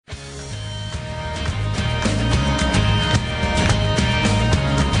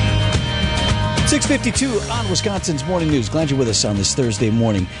6:52 on Wisconsin's Morning News. Glad you're with us on this Thursday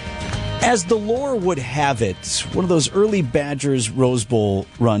morning. As the lore would have it, one of those early Badgers Rose Bowl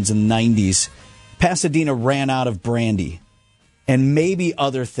runs in the 90s, Pasadena ran out of brandy and maybe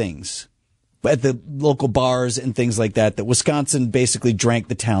other things at the local bars and things like that, that Wisconsin basically drank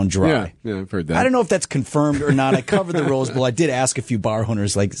the town dry. Yeah, I've heard that. I don't know if that's confirmed or not. I covered the Rose Bowl. I did ask a few bar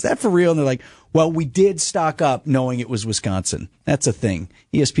owners, like, is that for real? And they're like, well, we did stock up knowing it was Wisconsin. That's a thing.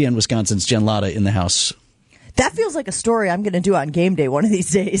 ESPN Wisconsin's Jen Lada in the house. That feels like a story I'm going to do on game day one of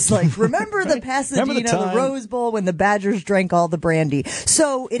these days. Like, remember the Pasadena, the Rose Bowl, when the Badgers drank all the brandy.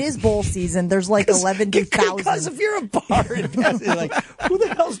 So it is bowl season. There's like 11,000. Because if you're a bar in Pasadena, like, who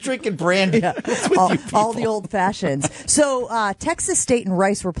the hell's drinking brandy? Yeah. All the old fashions. So Texas State and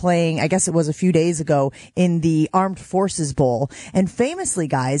Rice were playing, I guess it was a few days ago, in the Armed Forces Bowl. And famously,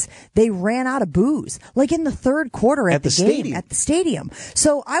 guys, they ran out of booze, like in the third quarter at the game, stadium. At the stadium.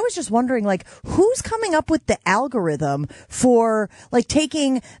 So I was just wondering, like, who's coming up with the algorithm for, like,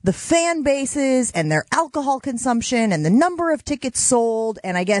 taking the fan bases and their alcohol consumption and the number of tickets sold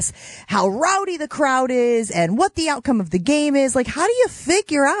and I guess how rowdy the crowd is and what the outcome of the game is. Like, how do you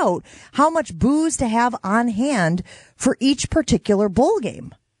figure out how much booze to have on hand for each particular bowl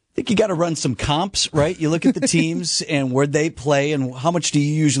game? I think you got to run some comps, right? You look at the teams and where they play and how much do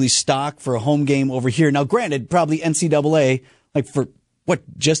you usually stock for a home game over here. Now, granted, probably NCAA, like for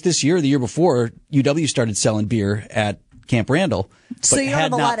just this year or the year before, UW started selling beer at Camp Randall, but so you don't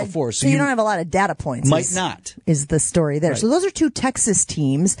have a lot of, before. So you don't have a lot of data points. Is the story there. Right. So those are two Texas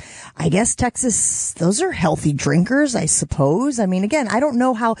teams. I guess Texas, those are healthy drinkers, I suppose. I mean, again, I don't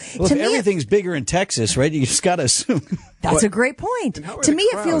know how. Well, to me, everything's bigger in Texas, right? You just got to assume. That's a great point. To me,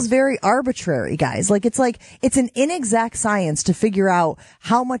 it feels very arbitrary, guys. Like it's an inexact science to figure out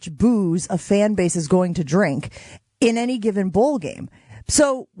how much booze a fan base is going to drink in any given bowl game.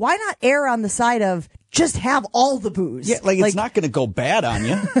 So why not err on the side of just have all the booze? Yeah, like it's not going to go bad on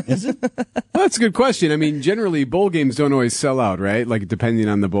you, is it? Well, that's a good question. I mean, generally, bowl games don't always sell out, right? Like, depending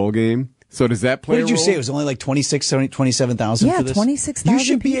on the bowl game. So does that play a role? What did you say? It was only like 27,000 yeah, for this? 26,000 You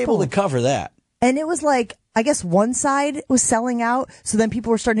should be people. able to cover that. And it was like, I guess one side was selling out, so then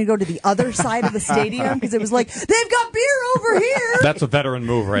people were starting to go to the other side of the stadium because it was like, they've got beer over here. That's a veteran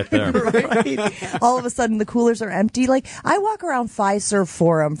move right there. Right? All of a sudden, the coolers are empty. Like, I walk around Fiserv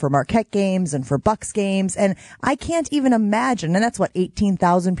Forum for Marquette games and for Bucks games, and I can't even imagine, and that's what,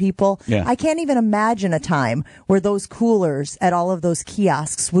 18,000 people? Yeah. I can't even imagine a time where those coolers at all of those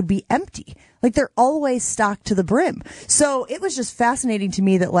kiosks would be empty. Like, they're always stocked to the brim. So it was just fascinating to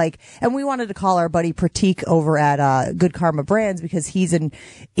me that, like, and we wanted to call our buddy Pratik over at Good Karma Brands because he's in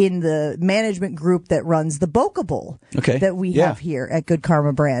the management group that runs the Boca Bowl that we have here at Good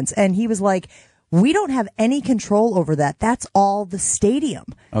Karma Brands. And he was like, we don't have any control over that. That's all the stadium.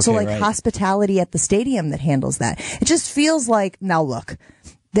 So, like, hospitality at the stadium that handles that. It just feels like, now look,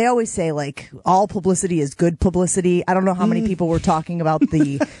 they always say, like, all publicity is good publicity. I don't know how many people were talking about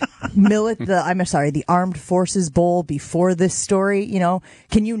the the Armed Forces Bowl before this story. You know,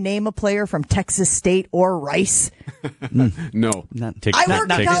 can you name a player from Texas State or Rice? No. I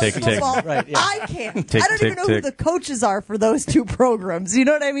work in college football. Right, yeah. I can't. I don't even know who the coaches are for those two programs. You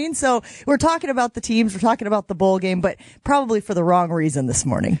know what I mean? So we're talking about the teams, we're talking about the bowl game, but probably for the wrong reason this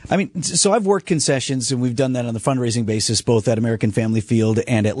morning. I mean, so I've worked concessions, and we've done that on the fundraising basis, both at American Family Field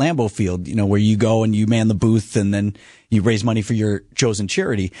and at Lambeau Field, you know, where you go and you man the booth and then you raise money for your chosen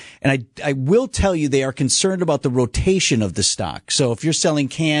charity. And I will tell you, they are concerned about the rotation of the stock. So if you're selling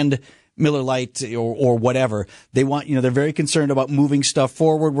canned Miller Lite or whatever, they want, you know, they're very concerned about moving stuff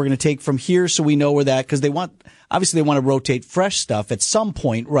forward. We're going to take from here so we know where that, because they want to rotate fresh stuff at some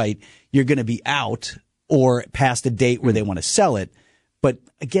point, right? You're going to be out or past a date where they want to sell it. But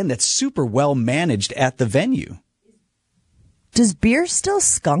again, that's super well managed at the venue. Does beer still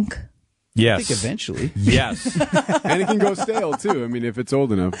skunk? Yes. I think eventually. Yes. And it can go stale, too. I mean, if it's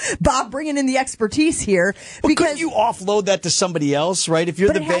old enough. Bob bringing in the expertise here. Well, couldn't you offload that to somebody else, right? If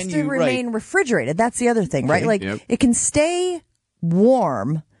you're the venue, right? But it has to remain refrigerated. That's the other thing, right? Like, it can stay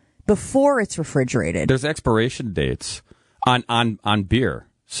warm before it's refrigerated. There's expiration dates on beer.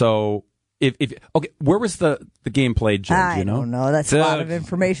 So if where was the game played, Jen? I don't know. That's a lot of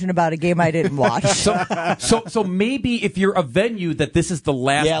information about a game I didn't watch. So maybe if you're a venue that this is the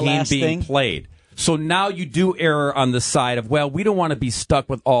last game being played. So now you do err on the side of, well, we don't want to be stuck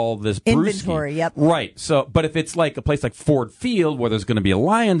with all this inventory. Yep. Right. So, but if it's like a place like Ford Field where there's going to be a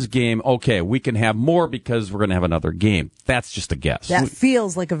Lions game, okay, we can have more because we're going to have another game. That's just a guess. That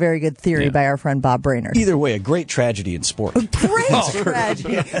feels like a very good theory by our friend Bob Brainerd. Either way, a great tragedy in sport. A great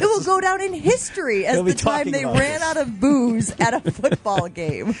tragedy. It will go down in history as the time they ran out of booze at a football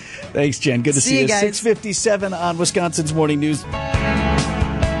game. Thanks, Jen. Good to see you. Guys. 6:57 on Wisconsin's Morning News.